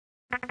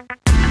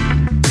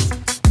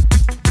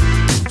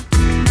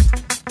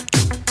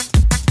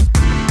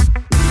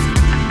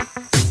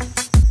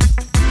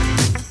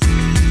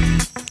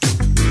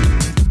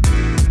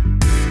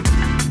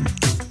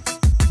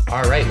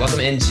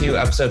Welcome into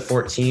episode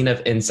 14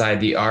 of Inside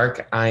the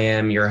Arc. I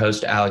am your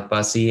host, Alec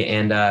Bussey,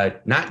 and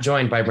not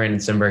joined by Brandon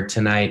Simberg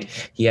tonight.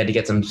 He had to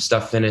get some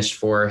stuff finished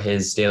for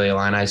his Daily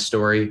Illini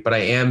story, but I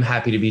am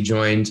happy to be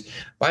joined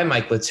by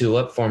Mike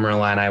LaTulip, former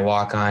Illini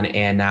walk-on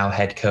and now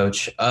head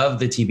coach of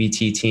the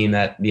TBT team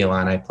that the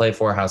Illini play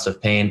for, House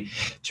of Pain,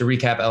 to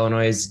recap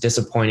Illinois'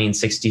 disappointing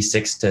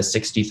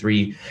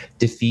 66-63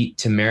 defeat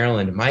to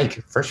Maryland.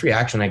 Mike, first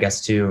reaction, I guess,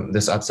 to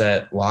this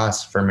upset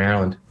loss for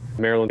Maryland.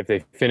 Maryland, if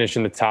they finish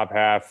in the top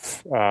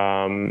half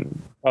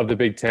of the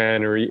Big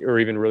Ten, or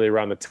even really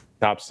around the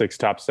top 6,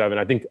 top 7,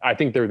 I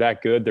think they're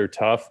that good. They're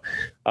tough.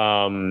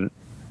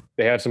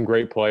 They have some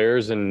great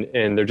players, and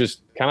they're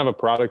just kind of a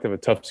product of a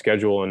tough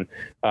schedule. And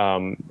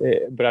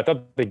but I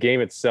thought the game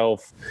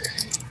itself,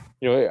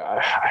 I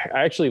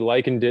actually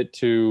likened it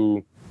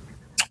to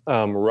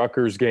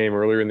Rutgers' game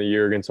earlier in the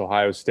year against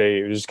Ohio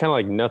State. It was just kind of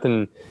like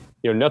nothing.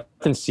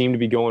 Nothing seemed to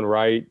be going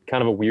right.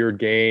 Kind of a weird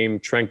game.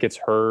 Trent gets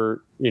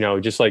hurt,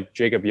 just like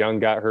Jacob Young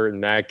got hurt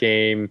in that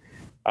game.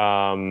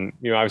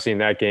 Obviously in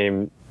that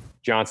game,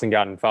 Johnson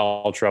got in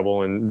foul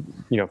trouble and,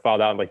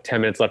 fouled out in like 10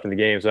 minutes left in the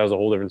game. So that was a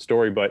whole different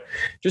story, but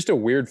just a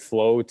weird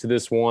flow to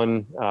this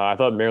one. I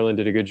thought Maryland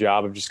did a good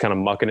job of just kind of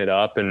mucking it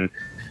up and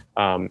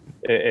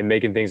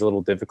making things a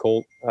little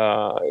difficult.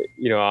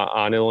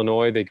 On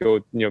Illinois, they go,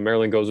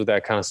 Maryland goes with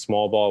that kind of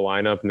small ball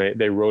lineup, and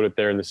they rode it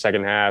there in the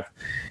second half.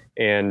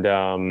 And,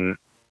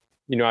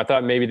 I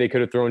thought maybe they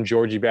could have thrown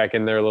Georgie back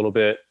in there a little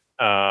bit,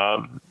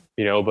 but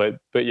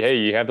hey,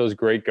 you have those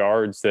great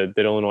guards that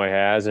Illinois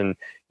has, and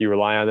you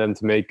rely on them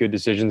to make good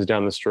decisions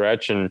down the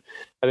stretch. And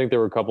I think there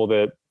were a couple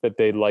that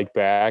they'd like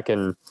back.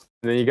 And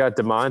then you got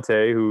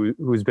DeMonte,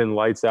 who's been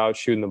lights out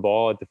shooting the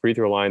ball at the free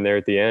throw line there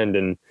at the end.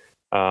 And,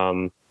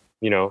 I'm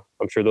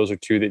sure those are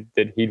two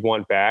that he'd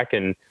want back.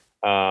 And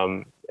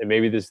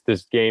maybe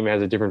this game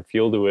has a different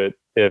feel to it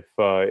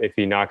if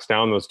he knocks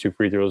down those 2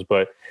 free throws.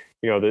 But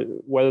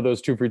whether those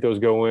 2 free throws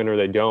go in or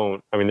they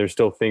don't, I mean, there's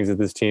still things that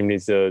this team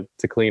needs to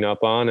clean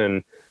up on,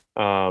 and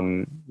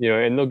and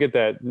they'll get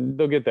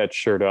that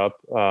shirt up.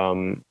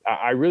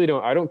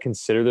 I don't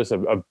consider this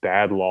a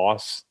bad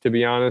loss, to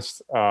be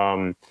honest,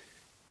 because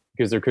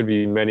there could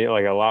be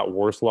a lot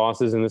worse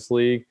losses in this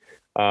league.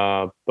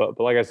 But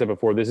like I said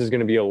before, this is going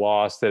to be a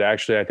loss that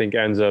actually I think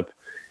ends up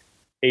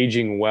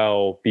aging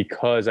well,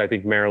 because I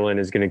think Maryland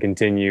is going to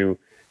continue,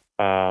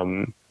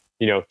 to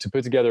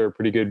put together a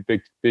pretty good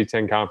Big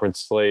Ten conference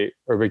slate,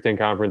 or Big Ten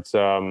conference,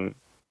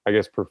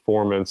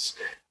 performance.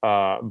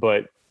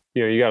 But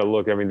you got to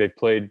look. I mean, they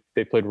played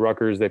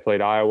Rutgers, they played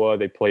Iowa,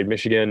 they played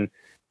Michigan.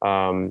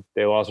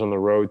 They lost on the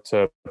road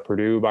to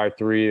Purdue by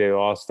 3. They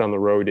lost on the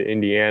road to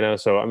Indiana.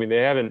 So I mean, they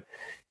haven't.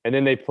 And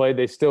then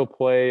they still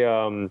play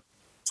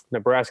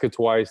Nebraska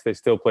twice. They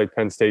still played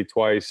Penn State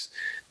twice.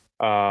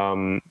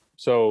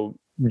 So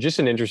just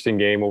an interesting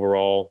game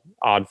overall.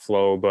 Odd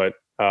flow, but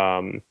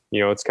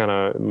it's kind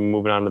of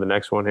moving on to the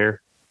next one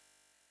here.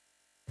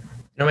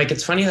 Mike,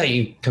 it's funny that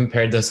you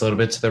compared this a little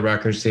bit to the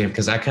Rutgers game,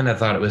 because I kind of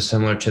thought it was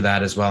similar to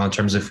that as well, in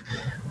terms of,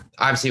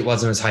 obviously it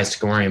wasn't as high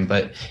scoring,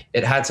 but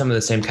it had some of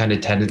the same kind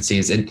of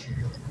tendencies. And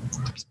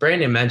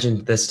Brandon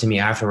mentioned this to me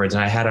afterwards,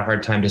 and I had a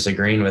hard time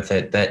disagreeing with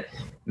it, that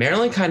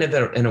Maryland kind of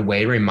in a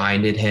way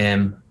reminded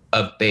him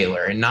of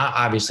Baylor, and not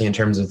obviously in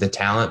terms of the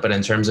talent, but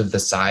in terms of the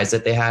size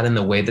that they had and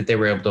the way that they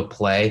were able to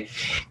play.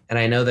 And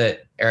I know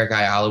that Eric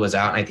Ayala was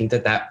out, and I think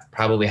that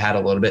probably had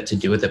a little bit to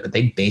do with it, but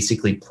they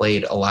basically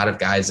played a lot of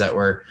guys that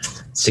were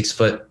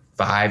 6'5"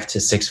 to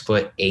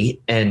 6'8",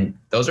 and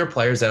those are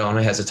players that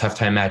Illinois has a tough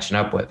time matching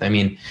up with. I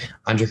mean,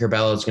 Andre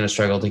Curbelo is going to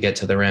struggle to get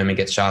to the rim and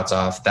get shots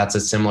off. That's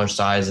a similar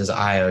size as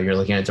Io. You're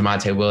looking at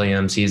DeMonte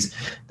Williams. He's,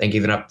 I think,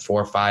 even up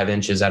 4 or 5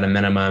 inches at a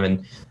minimum,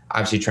 and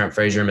obviously Trent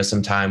Frazier missed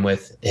some time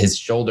with his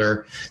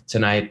shoulder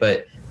tonight.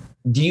 But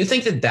do you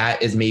think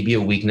that is maybe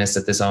a weakness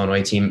that this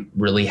Illinois team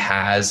really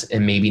has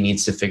and maybe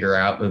needs to figure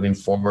out moving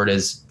forward,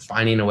 is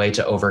finding a way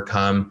to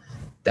overcome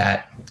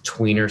that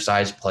tweener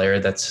sized player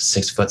that's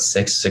 6'6",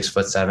 6'7",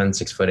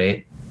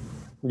 6'8"?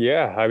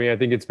 Yeah. I mean, I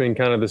think it's been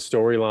kind of the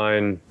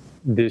storyline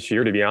this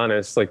year, to be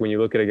honest. Like when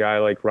you look at a guy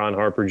like Ron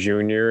Harper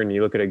Jr. and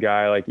you look at a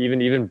guy like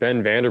even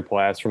Ben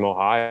Vanderplas from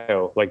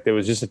Ohio, like there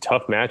was just a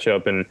tough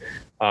matchup. And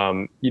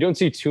you don't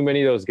see too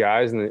many of those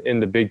guys in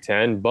the Big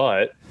Ten,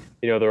 but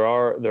there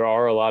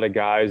are a lot of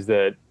guys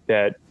that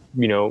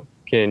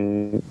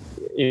can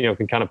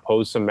kind of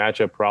pose some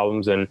matchup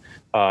problems. And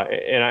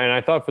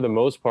I thought for the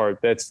most part,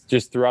 that's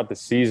just throughout the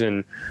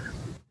season.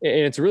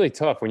 And it's really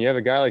tough when you have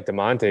a guy like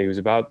DeMonte who's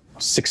about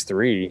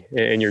 6'3",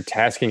 and you're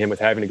tasking him with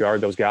having to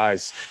guard those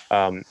guys.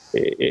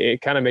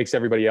 It kind of makes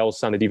everybody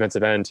else on the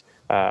defensive end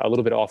a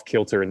little bit off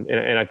kilter.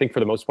 And I think for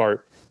the most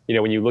part,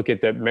 when you look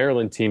at the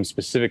Maryland team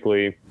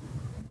specifically,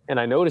 and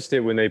I noticed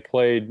it when they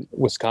played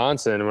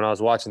Wisconsin, when I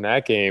was watching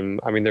that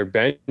game, I mean, their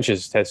bench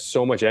just has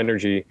so much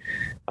energy,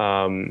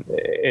 and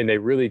they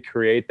really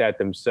create that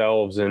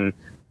themselves. And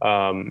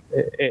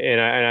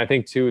I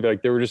think too,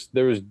 like there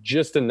was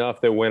just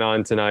enough that went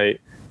on tonight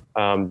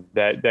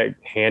that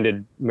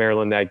handed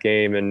Maryland that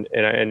game, and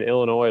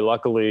Illinois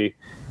luckily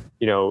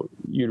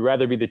you'd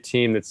rather be the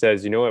team that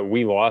says, you know what,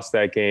 we lost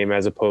that game,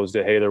 as opposed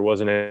to, hey, there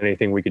wasn't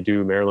anything we could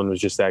do. Maryland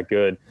was just that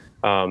good.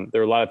 There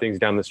were a lot of things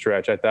down the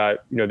stretch. I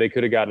thought, they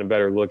could have gotten a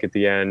better look at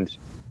the end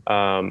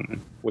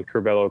with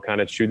Curbelo kind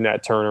of shooting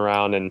that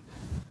turnaround, and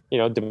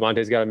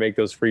DeMonte's got to make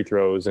those free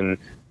throws, and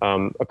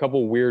a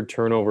couple weird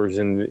turnovers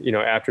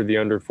after the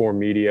under 4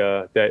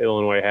 media that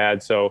Illinois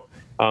had. So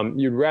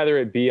you'd rather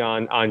it be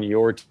on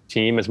your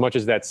team, as much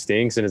as that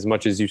stinks, and as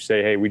much as you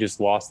say, hey, we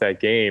just lost that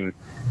game.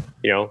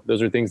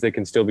 Those are things that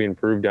can still be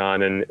improved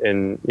on,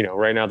 and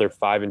right now they're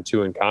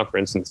 5-2 in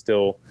conference and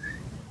still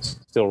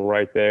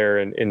right there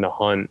in the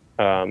hunt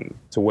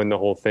to win the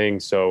whole thing.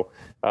 So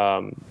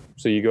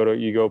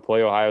you go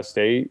play Ohio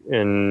State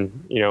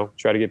and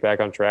try to get back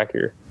on track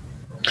here.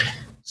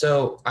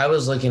 So I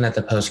was looking at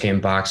the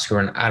post-game box score,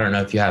 and I don't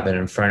know if you have it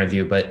in front of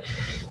you, but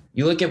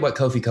you look at what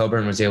Kofi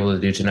Cockburn was able to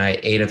do tonight,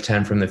 8 of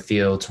 10 from the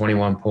field,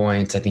 21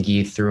 points. I think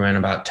he threw in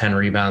about 10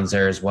 rebounds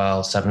there as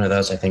well. 7 of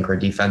those, I think, were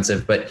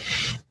defensive. But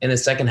in the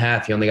second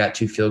half, he only got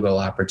 2 field goal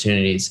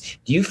opportunities.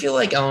 Do you feel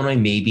like Illinois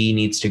maybe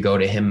needs to go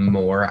to him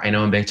more? I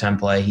know in Big Ten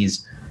play,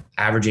 he's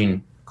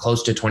averaging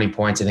close to 20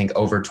 points, I think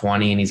over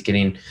 20, and he's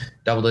getting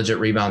double-digit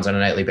rebounds on a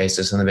nightly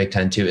basis in the Big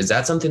Ten too. Is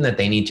that something that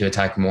they need to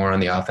attack more on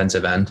the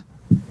offensive end?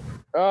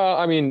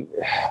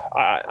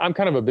 I'm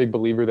kind of a big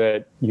believer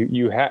that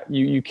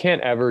you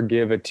can't ever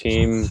give a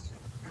team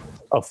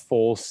a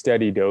full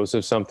steady dose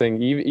of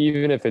something,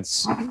 even if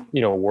it's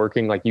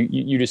working. Like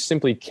you just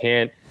simply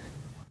can't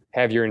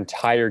have your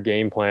entire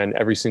game plan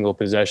every single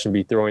possession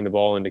be throwing the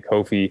ball into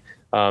Kofi.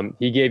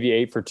 He gave you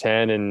 8 for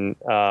 10 and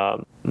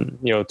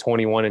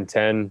 21 and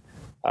 10,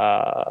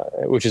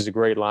 which is a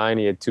great line.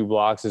 He had 2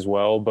 blocks as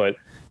well, but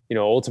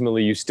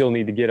ultimately you still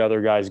need to get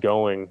other guys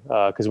going,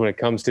 because when it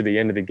comes to the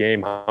end of the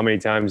game, how many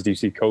times do you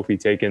see Kofi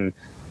taking,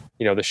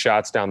 the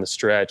shots down the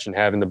stretch and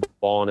having the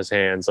ball in his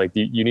hands? Like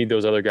you need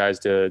those other guys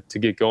to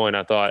get going.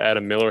 I thought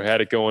Adam Miller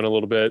had it going a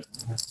little bit,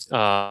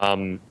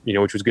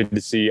 which was good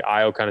to see.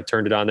 Ayo kind of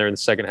turned it on there in the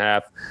second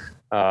half.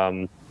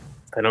 I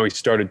know he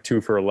started 2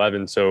 for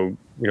 11, so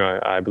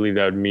I believe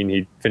that would mean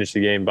he'd finish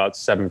the game about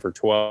 7 for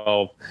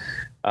 12.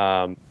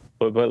 But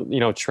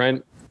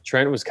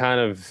Trent was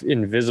kind of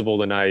invisible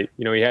tonight.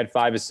 He had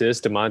 5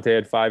 assists. DeMonte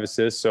had 5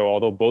 assists. So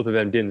although both of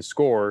them didn't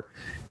score,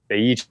 they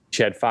each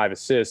had 5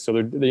 assists.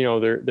 So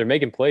they're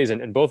making plays,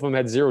 and both of them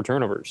had 0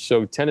 turnovers.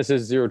 So 10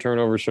 assists, 0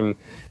 turnovers from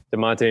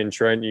DeMonte and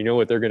Trent. You know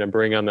what they're going to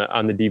bring on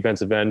the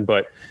defensive end.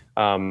 But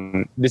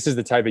this is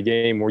the type of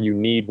game where you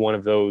need one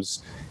of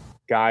those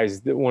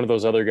guys, one of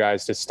those other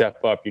guys, to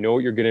step up. You know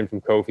what you're getting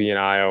from Kofi and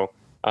Ayo.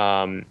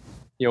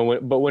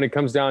 But when it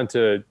comes down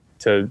to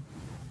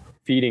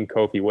feeding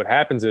Kofi, what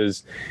happens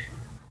is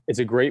it's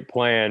a great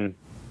plan,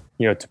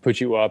 to put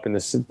you up in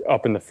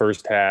the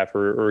first half,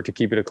 or to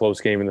keep it a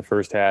close game in the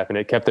first half, and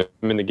it kept them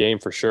in the game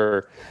for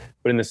sure.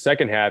 But in the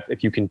second half,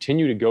 if you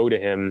continue to go to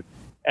him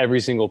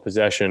every single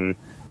possession,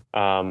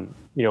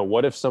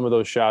 what if some of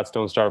those shots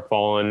don't start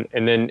falling,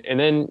 and then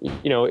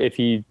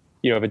if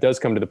it does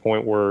come to the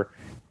point where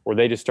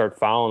they just start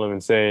fouling him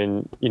and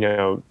saying,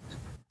 to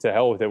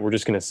hell with it, we're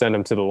just going to send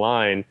him to the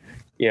line.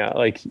 Yeah,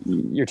 like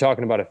you're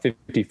talking about a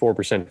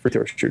 54% free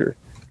throw shooter.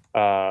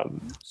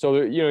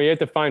 So you have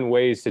to find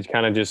ways to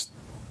kind of just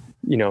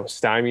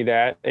stymie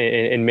that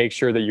and make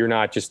sure that you're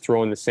not just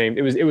throwing the same.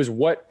 It was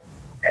what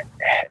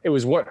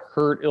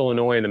hurt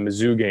Illinois in the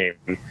Mizzou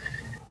game,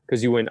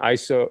 because you went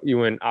Ayo,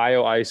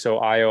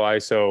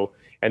 ISO,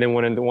 and then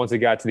once it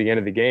got to the end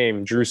of the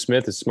game, Drew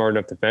Smith is a smart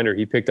enough defender.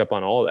 He picked up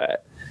on all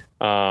that.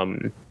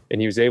 And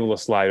he was able to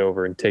slide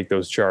over and take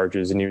those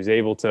charges, and he was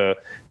able to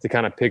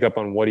kind of pick up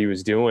on what he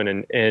was doing.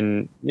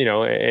 And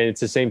it's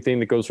the same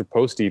thing that goes for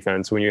post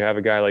defense. When you have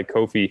a guy like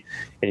Kofi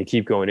and you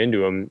keep going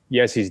into him,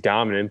 yes, he's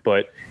dominant,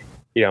 but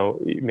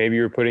maybe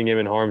you're putting him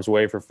in harm's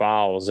way for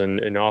fouls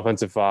and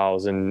offensive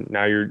fouls. And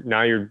now you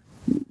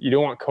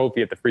don't want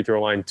Kofi at the free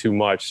throw line too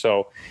much.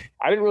 So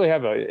I didn't really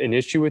have an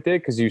issue with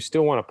it, because you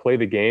still want to play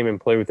the game and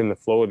play within the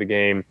flow of the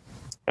game.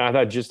 And I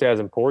thought just as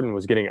important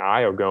was getting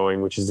Ayo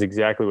going, which is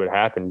exactly what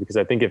happened. Because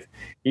I think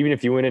even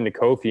if you went into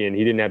Kofi and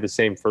he didn't have the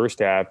same first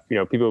half,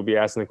 people would be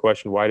asking the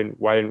question, why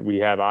didn't we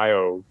have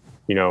Ayo,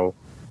 in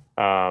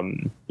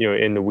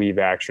the weave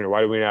action, or why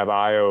do we have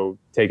Ayo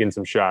taking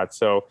some shots?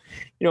 So,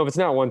 if it's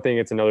not one thing,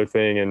 it's another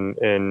thing.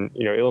 And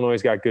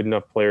Illinois's got good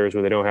enough players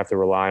where they don't have to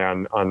rely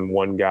on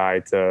one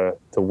guy to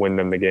win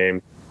them the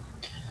game.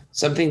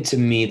 Something to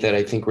me that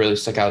I think really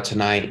stuck out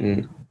tonight,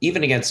 and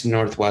even against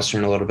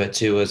Northwestern a little bit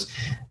too, was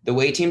the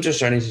way teams are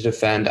starting to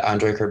defend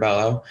Andre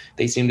Curbelo.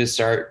 They seem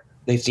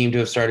to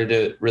have started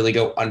to really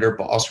go under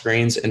ball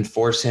screens and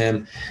force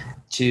him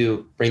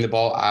to bring the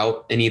ball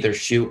out and either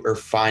shoot or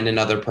find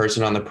another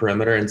person on the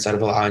perimeter instead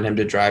of allowing him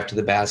to drive to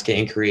the basket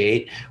and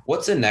create.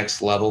 What's the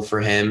next level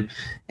for him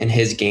and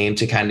his game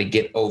to kind of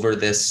get over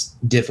this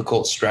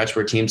difficult stretch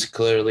where teams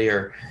clearly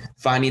are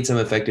finding some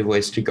effective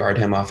ways to guard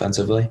him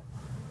offensively?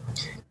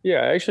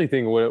 Yeah, I actually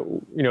think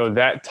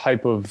that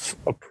type of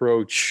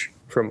approach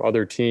from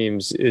other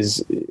teams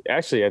is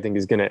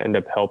going to end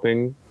up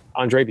helping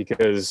Andre,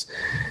 because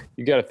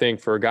you got to think,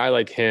 for a guy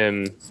like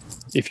him,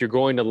 if you're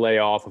going to lay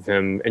off of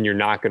him and you're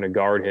not going to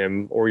guard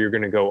him, or you're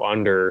going to go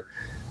under,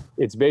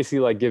 it's basically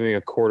like giving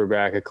a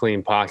quarterback a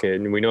clean pocket.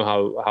 And we know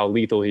how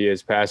lethal he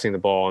is passing the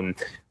ball.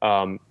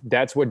 And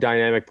that's what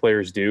dynamic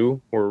players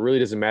do, where it really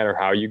doesn't matter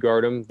how you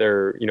guard them.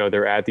 They're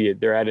at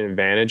an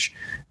advantage.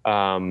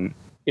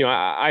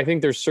 I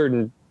think there's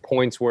certain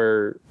points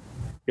where,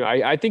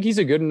 I think he's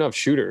a good enough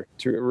shooter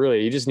to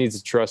really, he just needs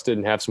to trust it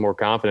and have some more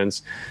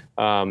confidence.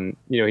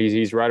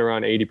 He's right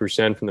around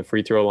 80% from the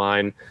free throw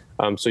line.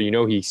 So,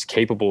 he's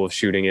capable of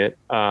shooting it.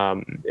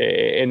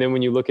 And then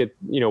when you look at,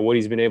 what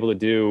he's been able to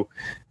do,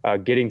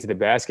 getting to the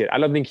basket, I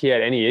don't think he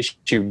had any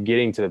issue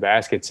getting to the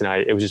basket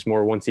tonight. It was just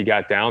more once he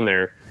got down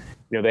there,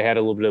 they had a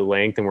little bit of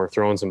length and were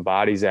throwing some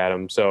bodies at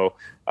him. So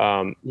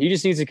he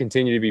just needs to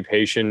continue to be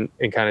patient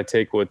and kind of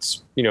take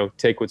what's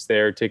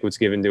there, take what's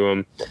given to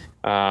him,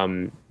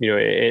 and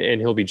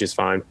he'll be just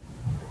fine.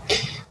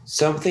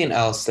 Something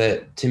else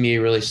that to me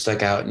really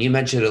stuck out, and you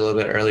mentioned it a little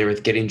bit earlier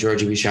with getting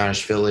Georgi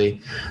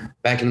Bezhanishvili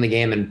back into the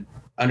game, and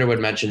Underwood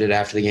mentioned it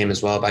after the game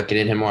as well about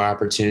getting him more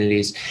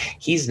opportunities.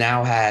 He's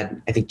now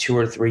had, I think, 2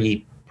 or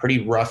 3 pretty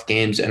rough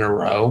games in a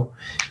row.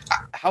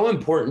 How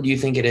important do you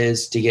think it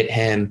is to get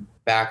him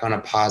back on a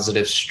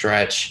positive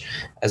stretch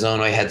as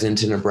Illinois heads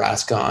into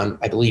Nebraska on,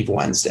 I believe,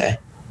 Wednesday?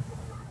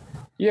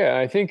 Yeah,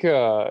 I think,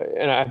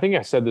 and I think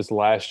I said this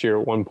last year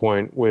at one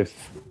point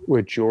with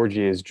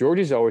Georgi, is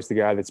Georgi's always the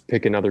guy that's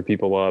picking other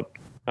people up.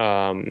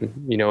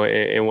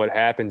 And what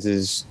happens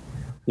is,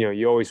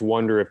 you always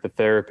wonder if the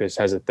therapist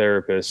has a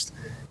therapist.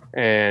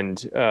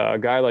 And a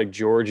guy like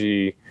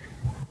Georgi,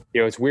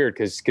 it's weird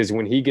because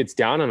when he gets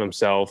down on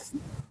himself,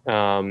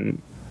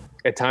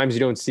 at times you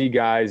don't see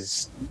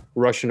guys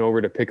rushing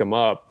over to pick him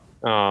up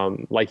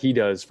like he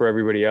does for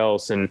everybody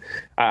else. And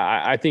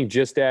I think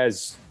just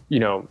as,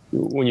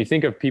 when you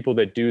think of people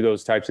that do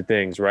those types of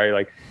things, right?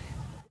 Like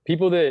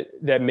people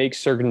that make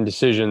certain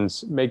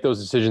decisions, make those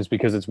decisions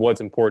because it's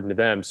what's important to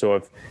them. So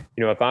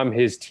if I'm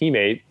his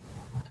teammate,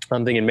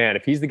 I'm thinking, man,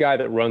 if he's the guy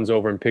that runs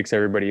over and picks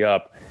everybody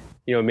up,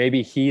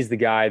 maybe he's the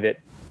guy that,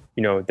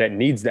 that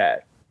needs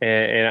that.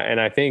 And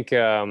I think,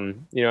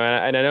 and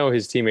I know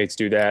his teammates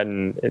do that,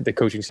 and the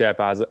coaching staff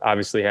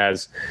obviously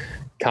has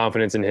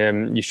confidence in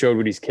him. You showed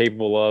what he's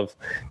capable of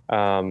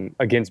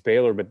against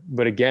Baylor,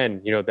 but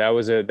again, that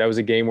was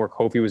a game where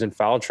Kofi was in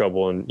foul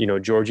trouble,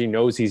 and Georgi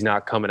knows he's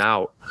not coming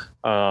out.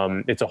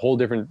 It's a whole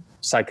different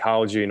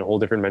psychology and a whole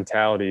different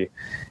mentality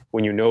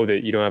when you know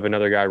that you don't have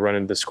another guy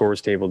running the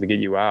scores table to get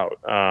you out.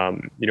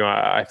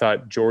 I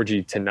thought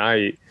Georgi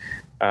tonight,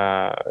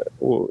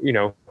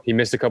 he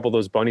missed a couple of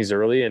those bunnies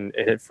early and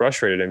it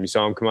frustrated him. You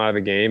saw him come out of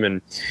the game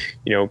and,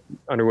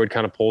 Underwood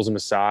kind of pulls him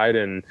aside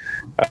and,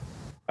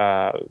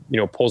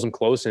 pulls him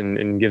close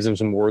and gives him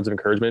some words of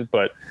encouragement.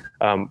 But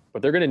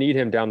they're going to need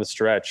him down the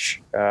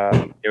stretch.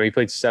 He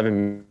played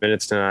 7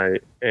 minutes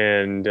tonight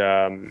and,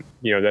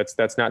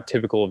 that's not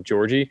typical of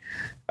Georgi.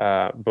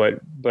 But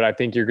I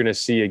think you're going to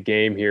see a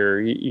game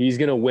here. He's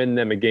going to win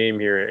them a game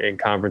here in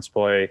conference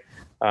play.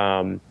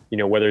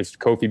 Whether it's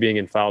Kofi being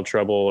in foul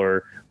trouble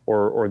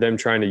or them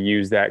trying to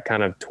use that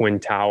kind of twin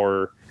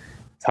tower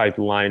type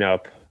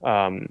lineup,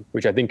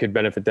 which I think could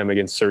benefit them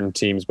against certain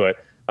teams. But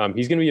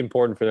he's going to be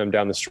important for them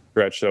down the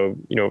stretch. So,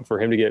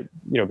 for him to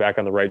get, back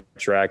on the right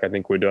track, I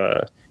think would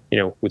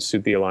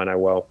suit the Illini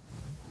well.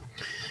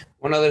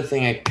 One other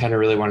thing I kind of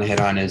really want to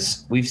hit on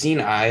is we've seen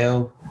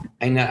Ayo.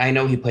 I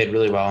know he played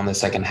really well in the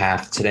second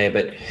half today,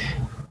 but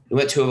he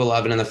went 2 of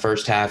 11 in the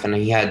first half, and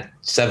he had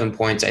 7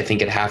 points, I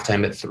think, at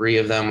halftime, but 3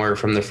 of them were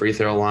from the free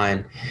throw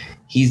line.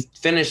 He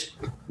finished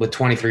with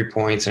 23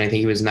 points, and I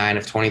think he was 9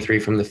 of 23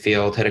 from the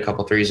field, hit a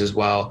couple threes as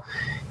well.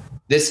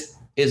 This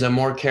is a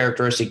more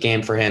characteristic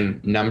game for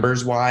him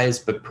numbers-wise,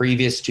 but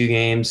previous 2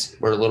 games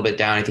were a little bit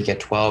down. I think he had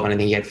 12, and I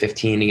think he had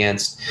 15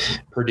 against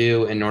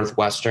Purdue and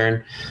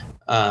Northwestern.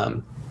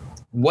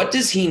 What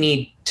does he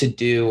need to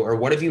do, or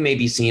what have you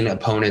maybe seen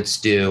opponents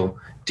do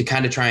to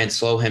kind of try and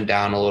slow him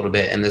down a little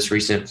bit in this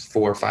recent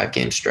 4 or 5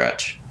 game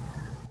stretch?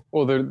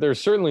 Well, they're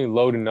certainly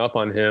loading up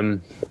on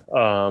him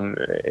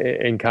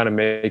and kind of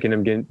making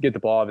him get the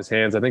ball out of his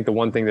hands. I think the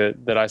one thing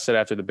that I said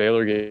after the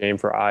Baylor game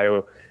for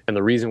Ayo, and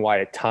the reason why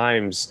at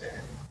times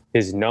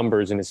his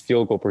numbers and his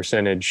field goal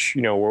percentage,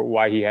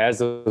 why he has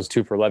those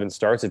 2 for 11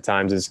 starts at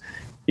times is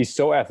he's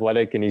so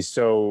athletic and he's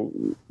so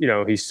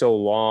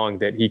long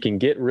that he can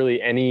get really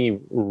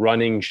any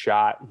running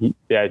shot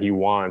that he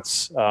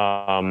wants.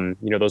 Those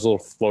little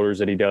floaters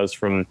that he does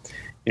from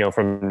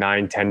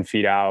 9-10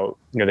 feet out,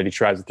 that he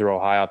tries to throw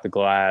high off the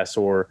glass,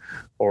 or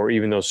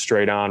even those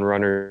straight on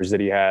runners that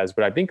he has.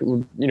 But I think,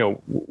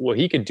 what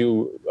he could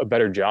do a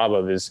better job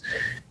of is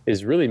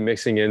really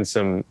mixing in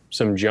some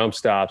jump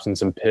stops and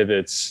some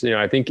pivots.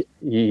 I think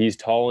he's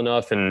tall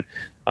enough and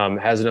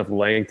has enough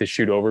length to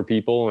shoot over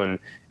people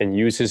and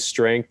use his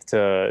strength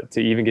to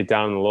even get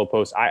down in the low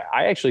post.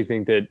 I actually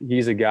think that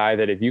he's a guy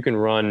that if you can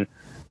run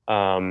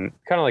kind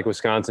of like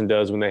Wisconsin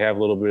does when they have a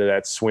little bit of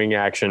that swing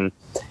action,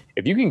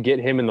 if you can get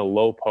him in the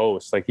low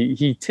post, like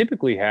he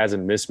typically has a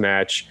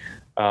mismatch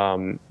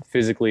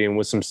physically and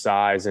with some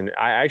size. And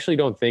I actually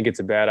don't think it's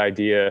a bad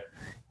idea,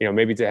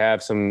 maybe to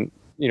have some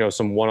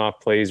one-off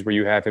plays where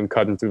you have him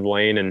cutting through the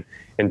lane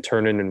and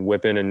turning and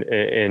whipping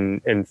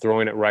and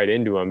throwing it right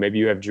into him. Maybe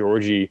you have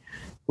Georgie,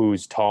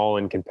 who's tall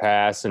and can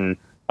pass, and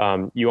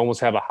you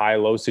almost have a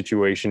high-low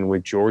situation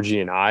with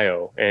Georgie and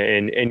Ayo,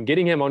 and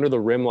getting him under the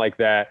rim like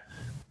that,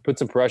 put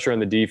some pressure on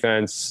the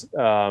defense.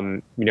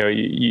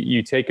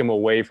 You take him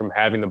away from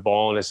having the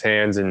ball in his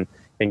hands and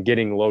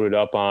getting loaded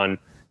up on.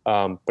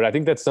 But I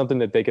think that's something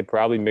that they could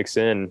probably mix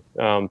in,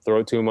 throw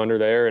it to him under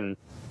there and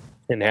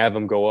have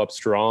him go up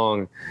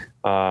strong,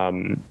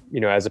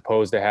 as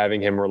opposed to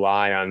having him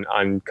rely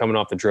on coming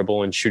off the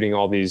dribble and shooting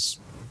all these,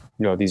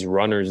 these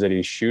runners that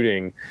he's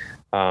shooting.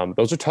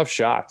 Those are tough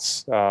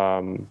shots.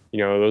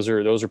 Those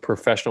are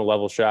professional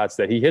level shots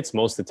that he hits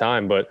most of the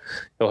time, but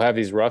he'll have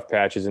these rough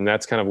patches, and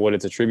that's kind of what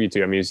it's a tribute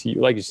to. I mean,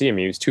 like you see him,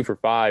 he was 2 for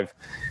 5.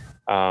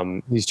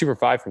 He's 2 for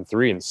 5 from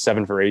 3 and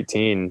 7 for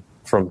 18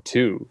 from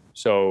 2.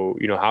 So,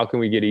 how can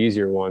we get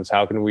easier ones?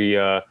 How can we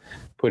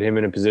put him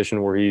in a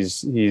position where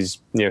he's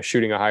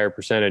shooting a higher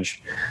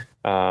percentage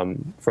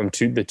from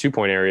the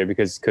 2-point area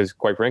because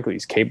quite frankly,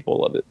 he's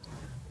capable of it.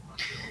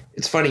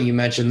 It's funny you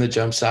mentioned the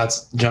jump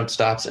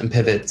stops and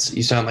pivots.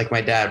 You sound like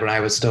my dad when I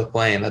was still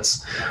playing.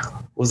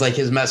 Was like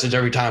his message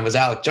every time was,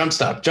 Alec, jump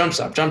stop,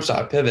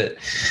 pivot.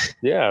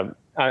 Yeah.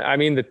 I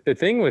mean, the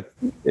thing with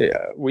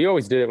we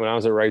always did it when I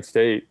was at Wright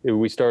State.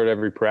 We started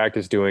every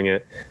practice doing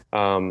it.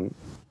 And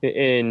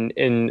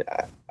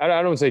I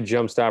don't say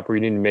jump stop where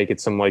you need to make it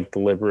some like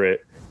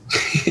deliberate,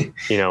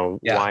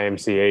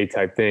 YMCA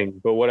type thing.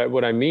 But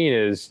what I mean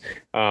is,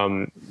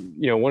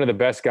 one of the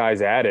best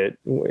guys at it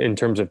in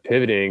terms of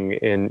pivoting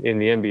in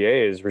the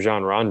NBA is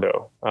Rajon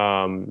Rondo.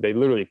 They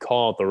literally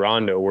call it the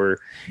Rondo, where,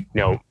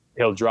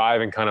 he'll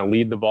drive and kind of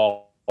lead the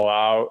ball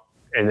out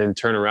and then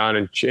turn around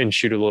and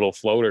shoot a little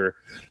floater.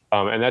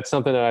 And that's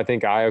something that I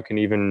think Ayo can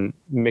even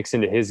mix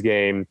into his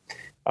game.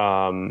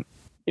 And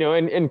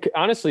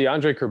honestly,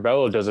 Andre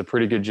Curbelo does a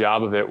pretty good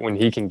job of it when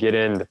he can get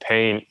in the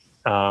paint.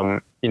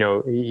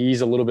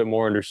 He's a little bit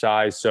more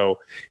undersized, so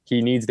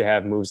he needs to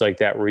have moves like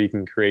that where he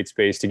can create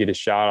space to get his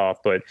shot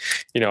off. But,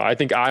 I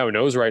think Ayo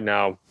knows right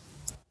now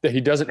that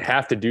he doesn't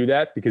have to do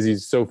that because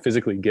he's so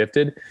physically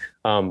gifted.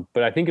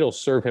 But I think it'll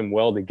serve him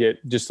well to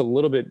get just a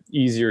little bit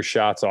easier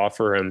shots off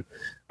for him,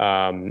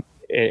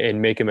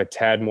 and make him a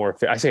tad more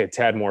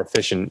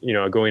efficient.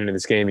 Going into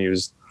this game, he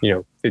was,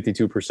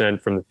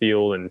 52% from the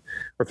field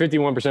or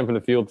 51% from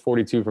the field,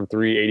 42 from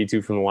 3,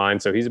 82 from the line.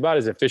 So he's about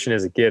as efficient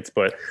as it gets,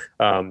 but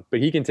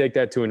he can take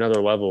that to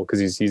another level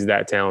because he's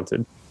that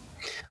talented.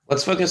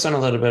 Let's focus on a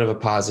little bit of a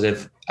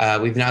positive.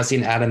 We've now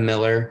seen Adam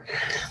Miller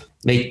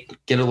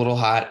get a little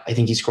hot. I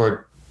think he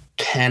scored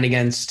 10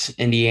 against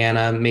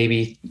Indiana,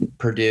 maybe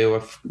Purdue,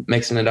 if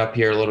mixing it up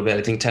here a little bit.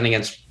 I think 10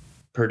 against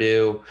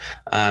Purdue.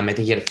 I think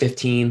he had a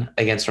 15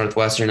 against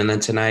Northwestern. And then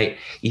tonight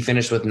he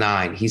finished with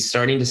 9. He's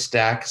starting to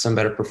stack some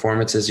better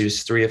performances. He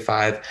was 3 of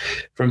 5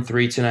 from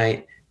 3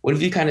 tonight. What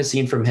have you kind of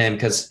seen from him?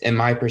 Because in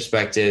my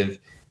perspective,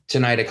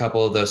 tonight, a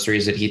couple of those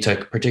threes that he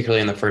took, particularly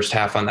in the first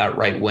half on that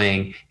right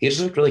wing, he just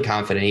looked really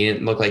confident. He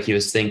didn't look like he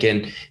was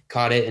thinking,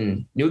 caught it,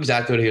 and knew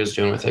exactly what he was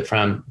doing with it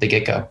from the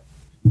get-go.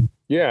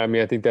 Yeah, I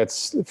mean, I think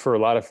that's for a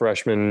lot of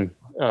freshmen,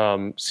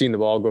 seeing the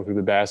ball go through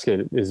the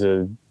basket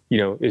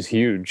is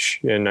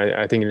huge. And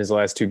I think in his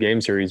last 2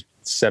 games here, he's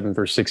 7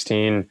 for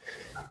 16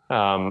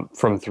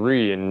 from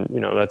 3.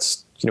 And,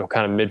 that's,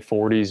 kind of mid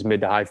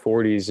to high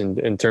 40s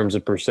in terms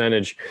of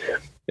percentage.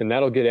 And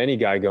that'll get any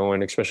guy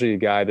going, especially a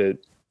guy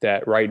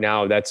that right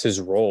now that's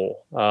his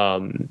role.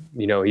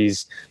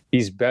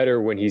 He's better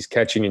when he's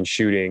catching and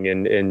shooting,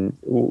 and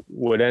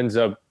what ends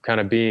up kind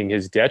of being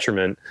his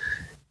detriment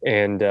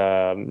and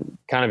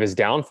kind of his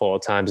downfall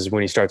at times is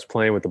when he starts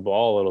playing with the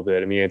ball a little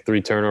bit. I mean, he had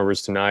 3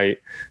 turnovers tonight.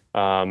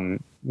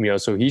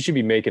 So he should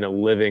be making a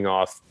living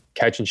off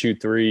catch and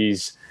shoot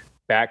threes,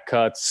 back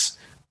cuts.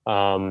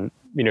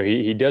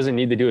 He doesn't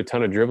need to do a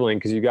ton of dribbling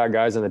because you got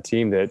guys on the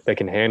team that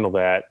can handle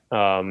that.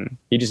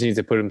 He just needs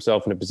to put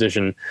himself in a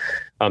position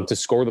to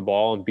score the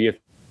ball and be a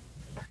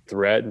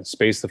threat and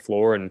space the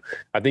floor. And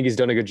I think he's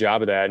done a good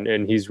job of that.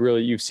 And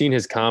you've seen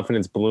his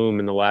confidence bloom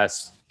in the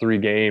last 3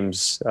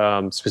 games,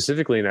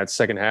 specifically in that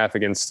second half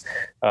against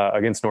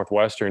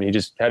Northwestern. He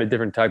just had a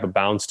different type of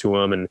bounce to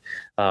him. And,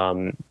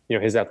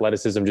 his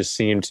athleticism just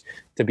seemed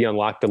to be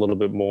unlocked a little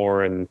bit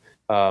more. And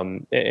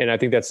I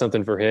think that's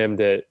something for him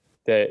that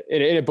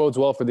it bodes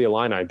well for the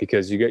Illini,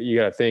 because you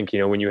got to think,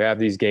 when you have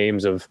these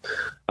games of,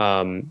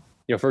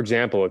 for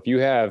example, if you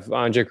have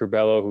Andre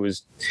Curbelo, who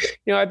was,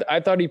 I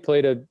thought he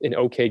played an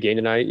okay game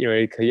tonight.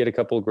 He had a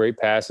couple of great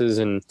passes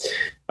and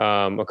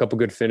a couple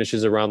good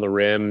finishes around the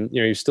rim.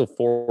 He's still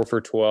 4 for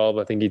 12.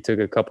 I think he took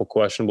a couple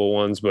questionable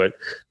ones, but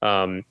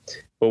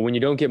when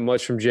you don't get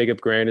much from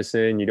Jacob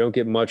Grandison, you don't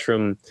get much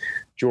from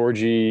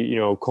Georgie.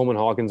 Coleman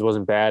Hawkins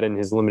wasn't bad in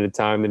his limited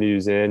time that he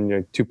was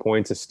in. 2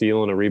 points, a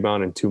steal, and a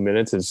rebound in 2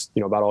 minutes is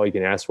about all you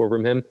can ask for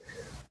from him.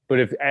 But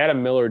if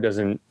Adam Miller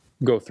doesn't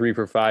go 3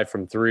 for 5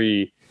 from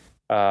 3,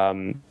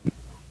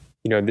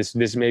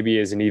 this maybe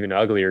is an even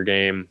uglier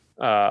game.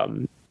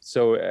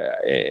 So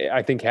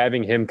I think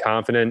having him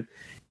confident,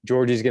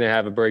 Georgie's going to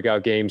have a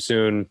breakout game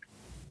soon.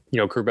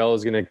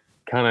 Curbelo's going to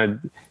kind of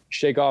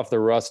shake off the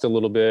rust a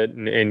little bit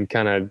and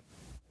kind of,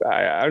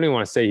 I don't even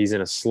want to say he's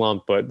in a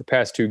slump, but the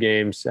past 2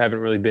 games haven't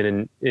really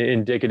been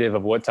indicative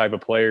of what type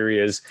of player he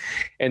is.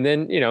 And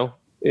then,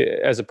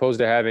 as opposed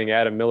to having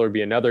Adam Miller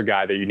be another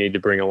guy that you need to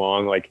bring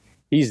along, like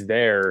he's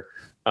there,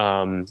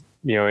 and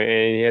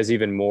he has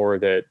even more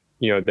that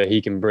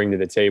he can bring to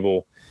the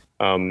table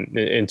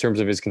in terms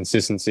of his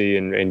consistency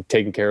and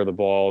taking care of the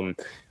ball. And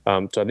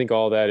so I think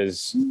all that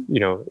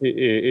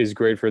is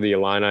great for the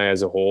Illini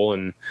as a whole.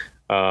 And,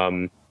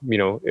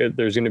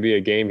 there's going to be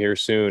a game here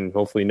soon,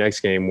 hopefully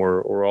next game,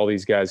 where all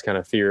these guys kind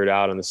of figure it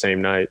out on the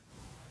same night.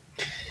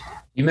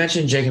 You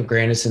mentioned Jacob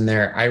Grandison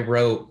there. I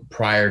wrote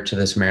prior to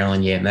this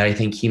Maryland game that I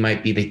think he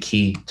might be the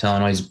key to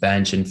Illinois'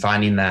 bench and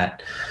finding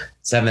that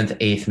 7th,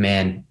 8th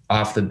man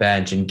off the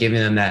bench and giving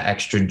them that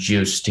extra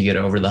juice to get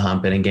over the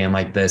hump in a game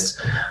like this.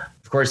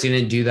 Of course, he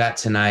didn't do that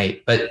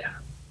tonight, but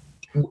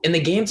in the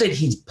games that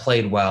he's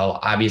played well,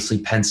 obviously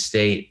Penn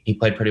State, he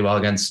played pretty well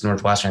against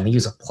Northwestern. I think he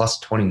was a plus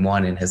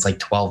 21 in his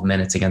 12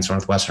 minutes against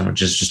Northwestern,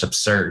 which is just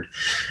absurd.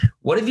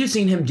 What have you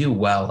seen him do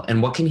well,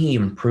 and what can he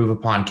improve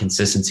upon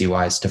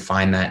consistency-wise to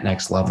find that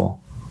next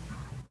level?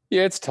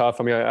 Yeah, it's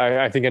tough. I mean,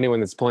 I think anyone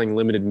that's playing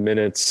limited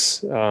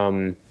minutes,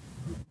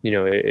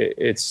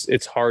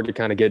 it's hard to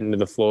kind of get into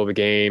the flow of a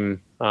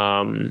game.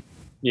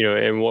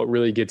 And what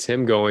really gets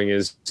him going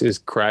is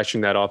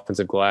crashing that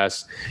offensive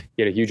glass.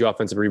 He had a huge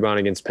offensive rebound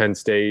against Penn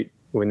State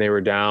when they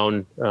were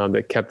down,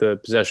 that kept the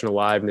possession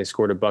alive and they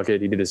scored a bucket.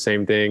 He did the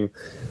same thing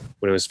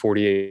when it was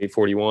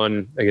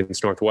 48-41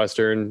 against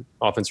Northwestern.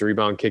 Offensive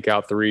rebound, kick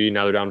out 3.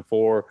 Now they're down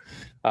 4.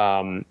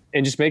 And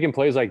just making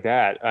plays like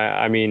that.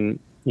 I mean,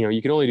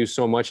 you can only do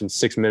so much in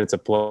 6 minutes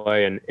of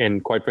play.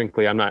 And quite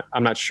frankly, I'm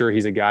not sure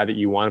he's a guy that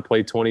you want to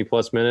play 20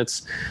 plus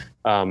minutes.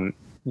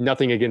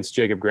 Nothing against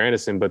Jacob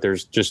Grandison, but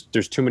there's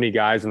too many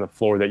guys on the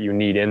floor that you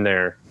need in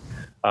there,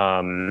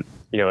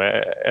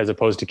 as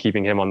opposed to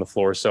keeping him on the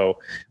floor. So,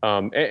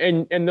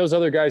 and those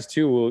other guys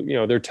too,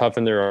 they're tough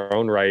in their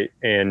own right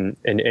and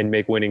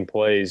make winning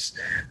plays.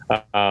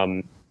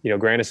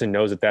 Grandison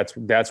knows that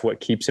that's what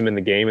keeps him in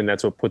the game and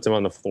that's what puts him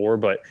on the floor.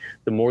 But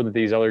the more that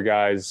these other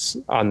guys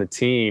on the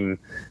team,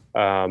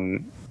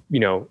 can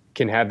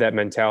have that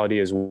mentality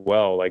as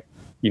well. Like,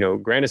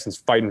 Grandison's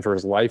fighting for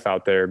his life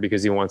out there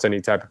because he wants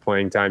any type of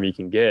playing time he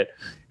can get.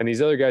 And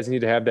these other guys need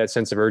to have that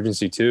sense of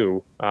urgency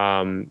too,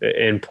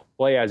 and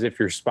play as if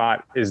your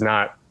spot is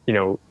not,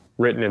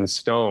 written in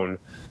stone.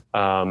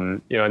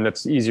 And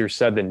that's easier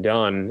said than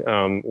done.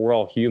 We're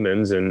all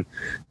humans, and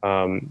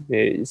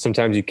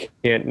sometimes you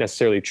can't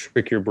necessarily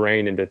trick your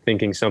brain into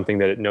thinking something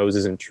that it knows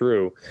isn't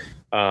true.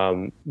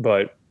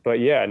 But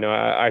yeah, no,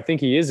 I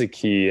think he is a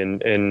key,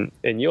 and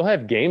you'll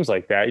have games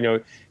like that.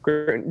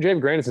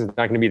 Jacob Grandison's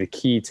not going to be the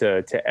key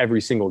to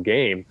every single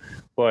game,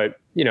 but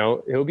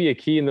he'll be a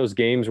key in those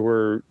games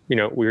where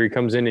he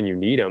comes in and you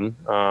need him,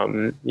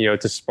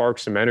 to spark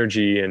some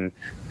energy and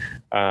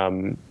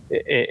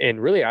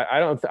really, I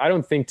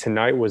don't think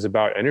tonight was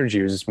about energy.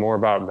 It was just more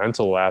about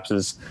mental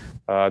lapses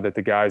that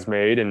the guys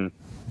made, and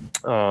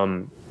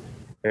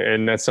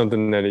that's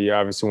something that you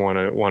obviously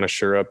want to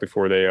shore up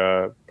before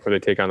they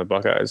take on the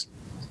Buckeyes.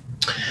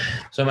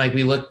 So, Mike,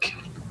 we look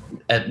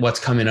at what's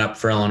coming up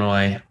for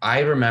Illinois. I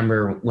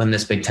remember when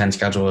this Big Ten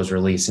schedule was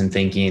released and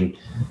thinking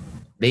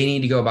they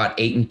need to go about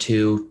 8-2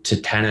 to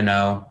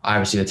 10-0.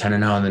 Obviously, the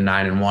 10-0 and the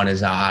 9-1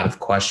 is out of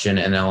question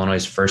in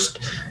Illinois' first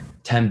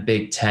 10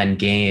 Big Ten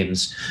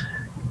games.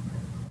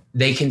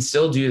 They can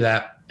still do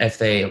that if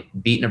they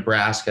beat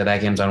Nebraska. That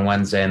game's on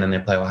Wednesday, and then they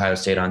play Ohio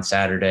State on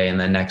Saturday, and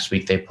then next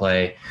week they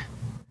play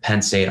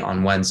Penn State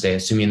on Wednesday,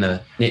 assuming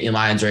the Nittany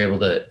Lions are able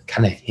to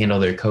kind of handle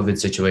their COVID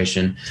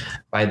situation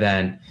by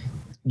then.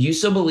 Do you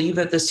still believe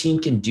that this team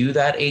can do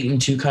that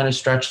 8-2 kind of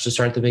stretch to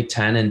start the Big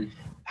Ten? And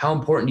how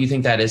important do you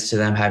think that is to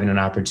them having an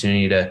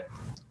opportunity to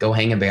go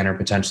hang a banner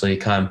potentially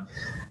come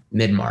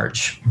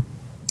mid-March?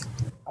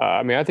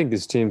 I think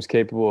this team's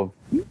capable of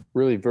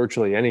really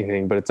virtually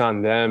anything, but it's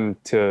on them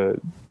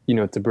to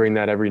bring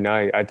that every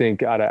night. I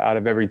think out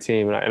of every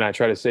team, and I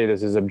try to say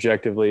this as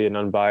objectively and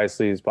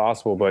unbiasedly as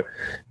possible, but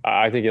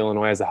I think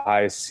Illinois has the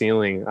highest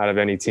ceiling out of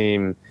any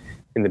team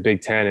in the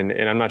Big Ten,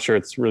 and I'm not sure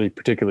it's really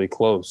particularly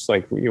close.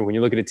 Like, when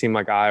you look at a team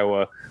like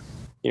Iowa,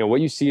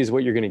 what you see is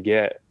what you're going to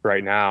get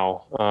right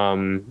now.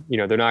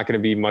 They're not going to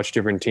be a much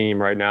different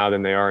team right now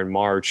than they are in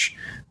March.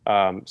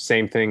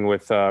 Same thing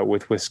with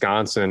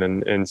Wisconsin,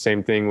 and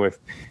same thing with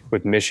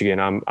Michigan.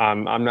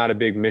 I'm not a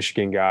big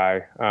Michigan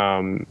guy.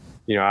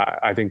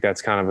 I think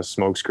that's kind of a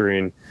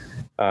smokescreen,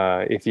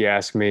 if you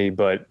ask me,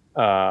 but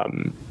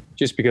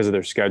just because of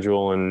their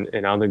schedule, and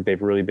I don't think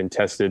they've really been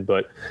tested.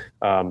 But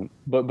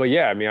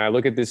yeah, I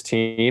look at this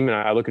team and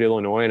I look at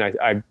Illinois, and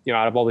I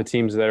out of all the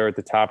teams that are at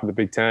the top of the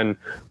Big Ten,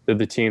 they're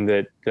the team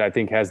that I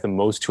think has the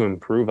most to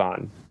improve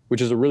on, which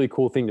is a really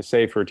cool thing to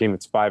say for a team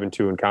that's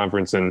 5-2 in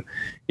conference and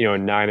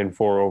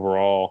 9-4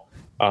 overall,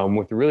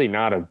 with really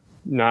not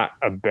not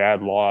a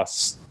bad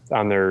loss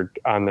on their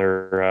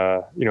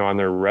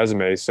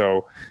resume.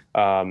 So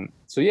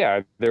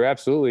yeah, they're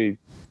absolutely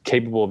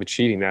capable of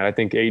achieving that. I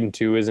think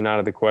 8-2 isn't out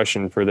of the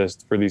question for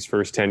these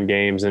first 10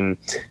 games. And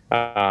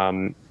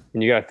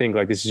you got to think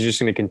like this is just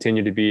going to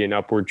continue to be an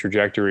upward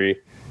trajectory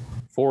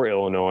for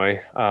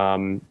Illinois.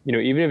 Even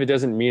if it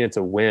doesn't mean it's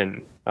a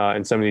win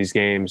in some of these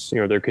games,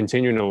 they're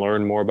continuing to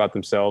learn more about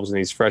themselves, and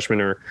these freshmen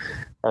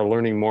are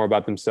learning more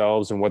about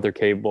themselves and what they're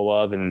capable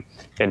of, and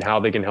how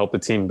they can help the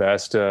team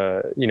best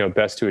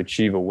to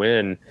achieve a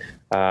win.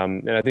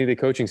 And I think the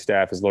coaching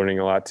staff is learning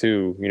a lot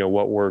too.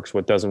 What works,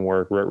 what doesn't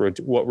work,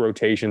 what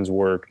rotations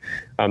work.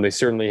 They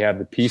certainly have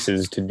the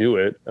pieces to do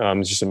it.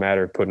 It's just a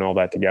matter of putting all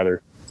that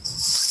together.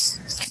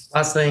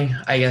 Last thing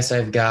I guess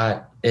I've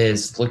got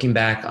is looking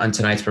back on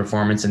tonight's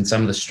performance and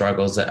some of the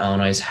struggles that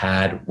Illinois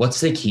had. What's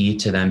the key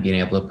to them being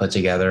able to put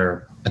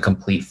together a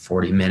complete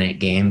 40-minute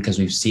game? Because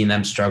we've seen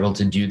them struggle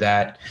to do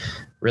that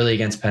really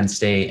against Penn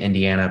State,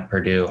 Indiana,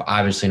 Purdue.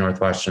 Obviously,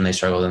 Northwestern, they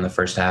struggled in the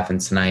first half. And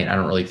tonight, I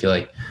don't really feel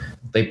like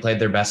they played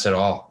their best at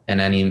all in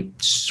any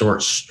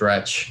short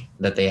stretch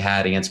that they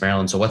had against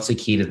Maryland. So what's the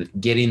key to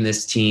getting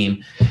this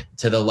team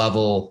to the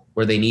level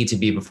where they need to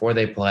be before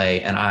they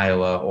play an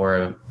Iowa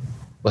or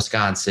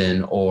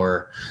Wisconsin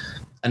or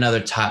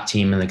another top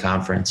team in the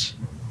conference?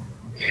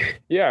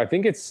 Yeah, I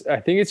think it's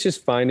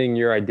just finding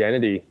your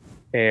identity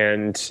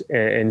and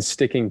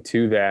sticking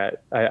to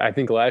that. I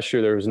think last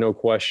year there was no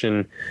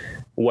question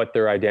what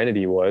their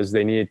identity was.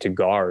 They needed to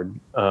guard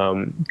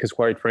because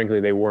quite frankly,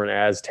 they weren't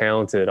as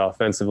talented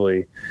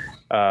offensively.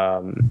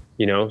 So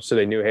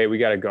they knew, hey, we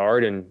got to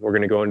guard, and we're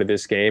going to go into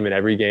this game, and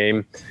every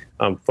game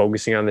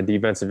focusing on the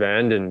defensive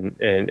end, and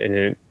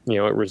it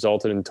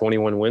resulted in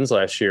 21 wins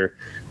last year.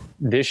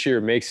 This year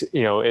makes,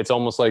 it's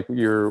almost like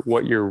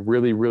what you're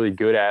really, really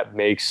good at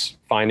makes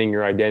finding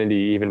your identity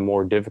even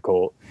more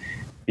difficult,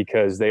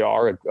 because they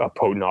are a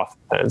potent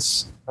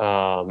offense,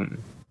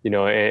 and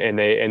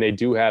they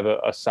do have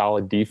a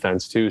solid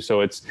defense too.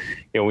 So it's,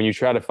 when you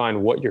try to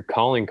find what your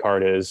calling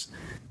card is,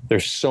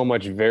 there's so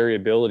much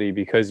variability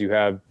because you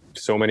have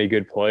so many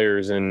good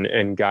players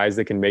and guys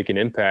that can make an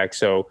impact.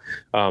 So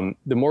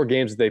the more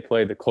games that they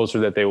play, the closer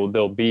that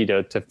they'll be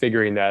to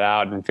figuring that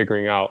out and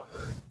figuring out,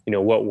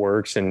 what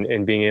works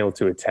and being able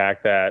to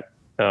attack that,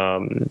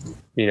 and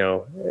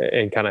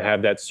kind of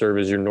have that serve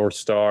as your North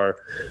Star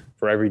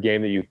for every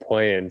game that you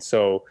play in.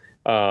 So,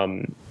 that's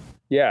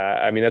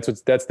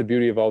the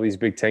beauty of all these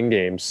Big Ten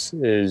games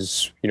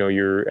is,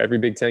 every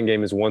Big Ten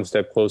game is one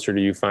step closer to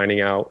you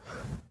finding out,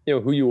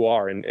 who you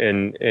are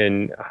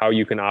and how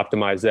you can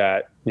optimize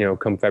that,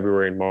 come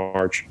February and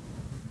March.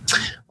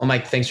 Well,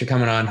 Mike, thanks for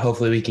coming on.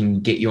 Hopefully we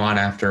can get you on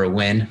after a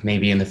win,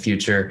 maybe in the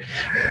future.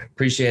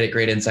 Appreciate it.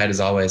 Great insight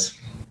as always.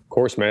 Of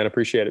course, man.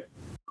 Appreciate it.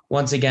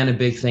 Once again, a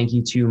big thank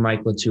you to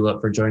Mike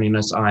LaTulip for joining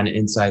us on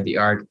Inside the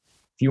Arc.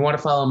 If you want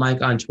to follow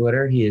Mike on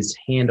Twitter, his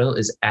handle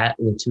is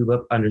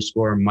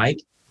 @LaTulip_Mike.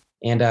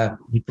 And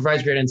he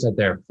provides great insight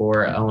there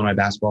for Illinois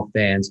basketball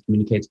fans,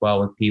 communicates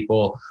well with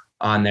people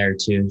on there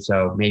too.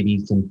 So maybe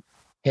you can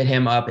hit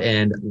him up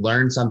and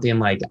learn something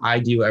like I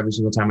do every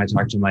single time I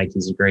talk to Mike.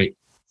 He's a great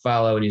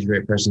follow and he's a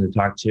great person to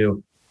talk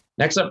to.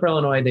 Next up for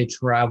Illinois, they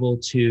travel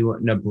to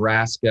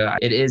Nebraska.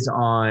 It is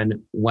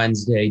on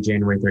Wednesday,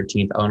 January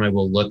 13th. Illinois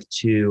will look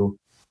to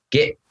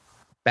get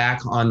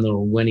back on the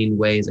winning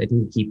ways. I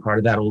think the key part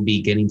of that will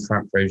be getting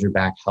Trent Frazier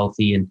back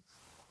healthy and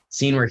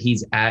seeing where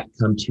he's at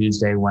come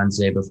Tuesday,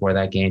 Wednesday before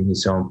that game.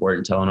 He's so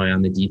important to Illinois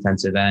on the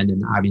defensive end,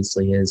 and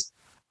obviously his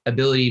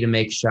ability to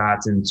make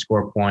shots and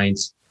score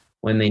points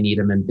when they need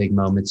him in big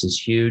moments is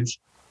huge.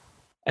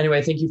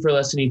 Anyway, thank you for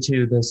listening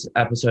to this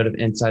episode of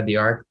Inside the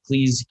Arc.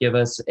 Please give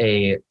us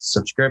a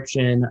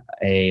subscription,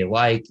 a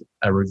like,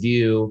 a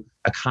review,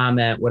 a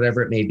comment,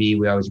 whatever it may be.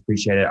 We always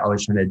appreciate it.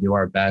 Always trying to do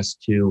our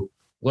best to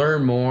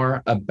learn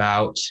more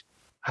about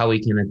how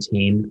we can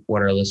attain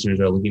what our listeners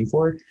are looking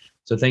for.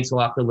 So thanks a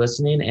lot for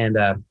listening, and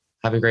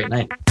have a great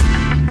night.